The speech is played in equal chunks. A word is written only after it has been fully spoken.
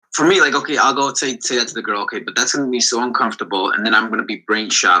for me, like, okay, I'll go say that to the girl, okay, but that's gonna be so uncomfortable, and then I'm gonna be brain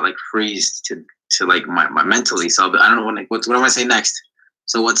shot, like freeze to like my mentally. So I don't know what am I say next?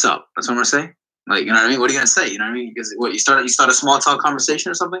 So what's up? That's what I'm gonna say. Like, you know what I mean? What are you gonna say? You know what I mean? Because what you start a small talk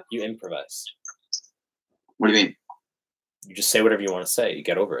conversation or something? You improvise. What do you mean? You just say whatever you want to say. You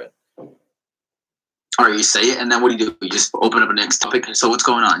get over it. All right, you say it, and then what do? You just open up a next topic. So what's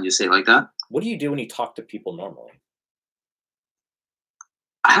going on? You say it like that? What do you do when you talk to people normally?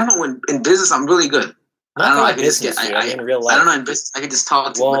 I don't know. When in business, I'm really good. I don't know. I can just get. In real life. I don't know. In business, I can just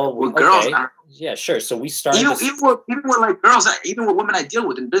talk to with girls. Okay. Yeah, sure. So we started. Even with like girls, even with women I deal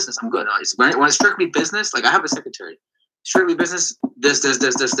with in business, I'm good. When it's strictly business, like I have a secretary. Strictly business.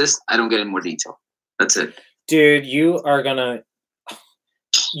 This. I don't get in more detail. That's it. Dude, you would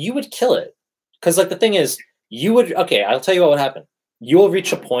kill it. Because, like, the thing is, I'll tell you what would happen. You will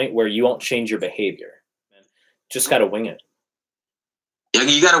reach a point where you won't change your behavior. Just got to wing it. Yeah,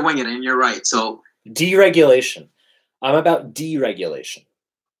 you got to wing it, and you're right. So deregulation. I'm about deregulation.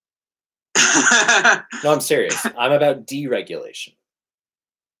 No, I'm serious. I'm about deregulation.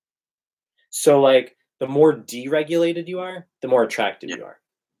 So, like, the more deregulated you are, the more attractive you are.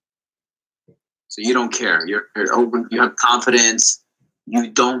 So you don't care. You're open. You have confidence.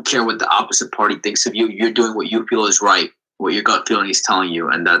 You don't care what the opposite party thinks of you. You're doing what you feel is right, what your gut feeling is telling you,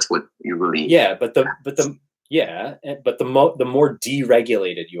 and that's what you really. Yeah, but the more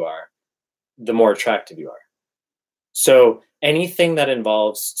deregulated you are, the more attractive you are. So anything that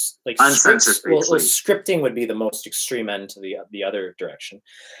involves like scripting would be the most extreme end to the other direction.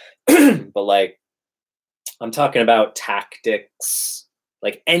 But like, I'm talking about tactics,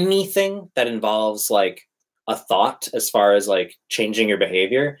 like anything that involves like a thought as far as like changing your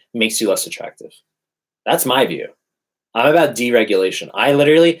behavior makes you less attractive. That's my view. I'm about deregulation.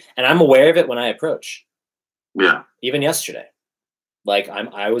 And I'm aware of it when I approach. Yeah. Even yesterday. Like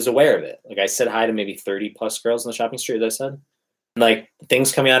I was aware of it. Like I said hi to maybe 30 plus girls in the shopping street, as I said. Like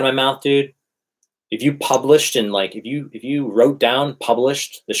things coming out of my mouth, dude. If you published and like if you wrote down,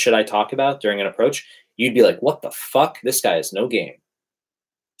 published the shit I talk about during an approach, you'd be like, what the fuck? This guy has no game.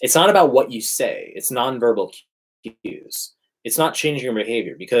 It's not about what you say. It's nonverbal cues. It's not changing your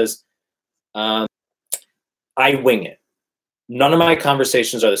behavior because I wing it. None of my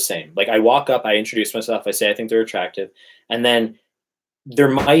conversations are the same. Like I walk up, I introduce myself, I say I think they're attractive, and then there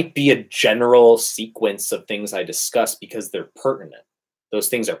might be a general sequence of things I discuss because they're pertinent. Those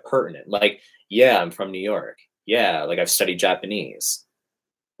things are pertinent. Like, yeah, I'm from New York. Yeah, like I've studied Japanese,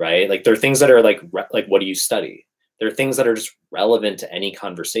 right? Like there are things that are like what do you study? There are things that are just relevant to any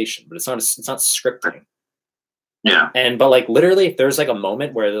conversation, but it's not scripting. Yeah. But like literally, if there's like a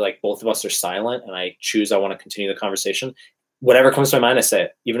moment where like both of us are silent and I choose I want to continue the conversation, whatever comes to my mind, I say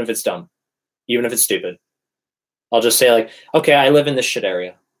it, even if it's dumb, even if it's stupid. I'll just say like, okay, I live in this shit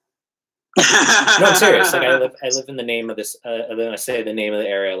area. No, I'm serious. Like I live in the name of this. Then I say the name of the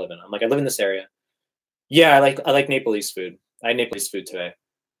area I live in. I'm like, I live in this area. Yeah, I like Nepalese food. I had Nepalese food today.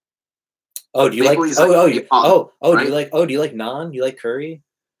 Oh, do you like? Right? Do you like? Oh, do you like naan? Do you like curry?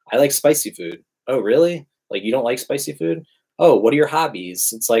 I like spicy food. Oh, really? Like you don't like spicy food? Oh, what are your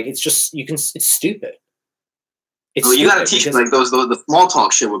hobbies? It's like it's just it's stupid. You gotta teach like the small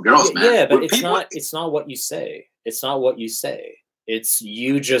talk shit with girls, man. Yeah, but it's not what you say. It's not what you say. It's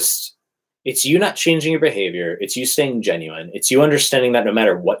you not changing your behavior. It's you staying genuine. It's you understanding that no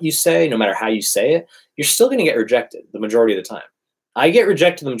matter what you say, no matter how you say it, you're still going to get rejected the majority of the time. I get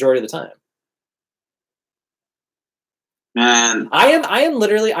rejected the majority of the time. Man,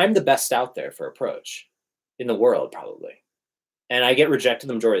 I'm the best out there for approach in the world, probably. And I get rejected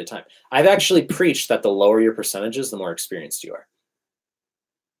the majority of the time. I've actually preached that the lower your percentages, the more experienced you are.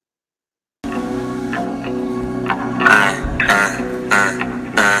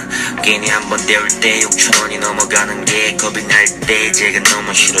 괜히 한번 때울 때 6,000원이 넘어가는 게 겁이 날 때 제가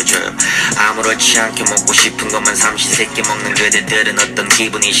너무 싫어져요. 아무렇지 않게 먹고 싶은 것만 삼시세끼 먹는 그대들은 어떤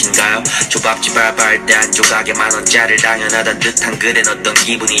기분이신가요? 조밥집 알바할 때 한 조각에 10,000원짜리를 당연하다 듯한 그댄 어떤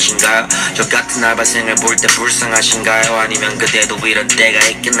기분이신가요? 저 같은 알바생을 볼 때 불쌍하신가요? 아니면 그대도 이런 때가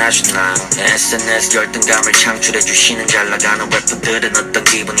있긴 하셨나요? SNS 열등감을 창출해주시는 잘나가는 래퍼들은 어떤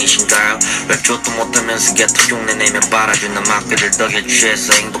기분이신가요? 랩조도 못하면서 개토 흉내내며 빨아주는 막들을 덕에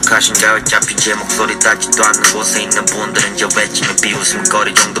취해서 행복하신가요? 어차피 제 목소리 닿지도 않는 곳에 있는 분들은 저 외침의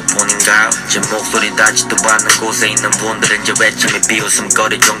비웃음거리 정도뿐인가요? 제 목소리 닿지도 않는 곳에 있는 분들은 저 외침의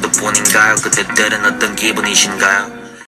비웃음거리 정도뿐인가요? 그대들은 어떤 기분이신가요?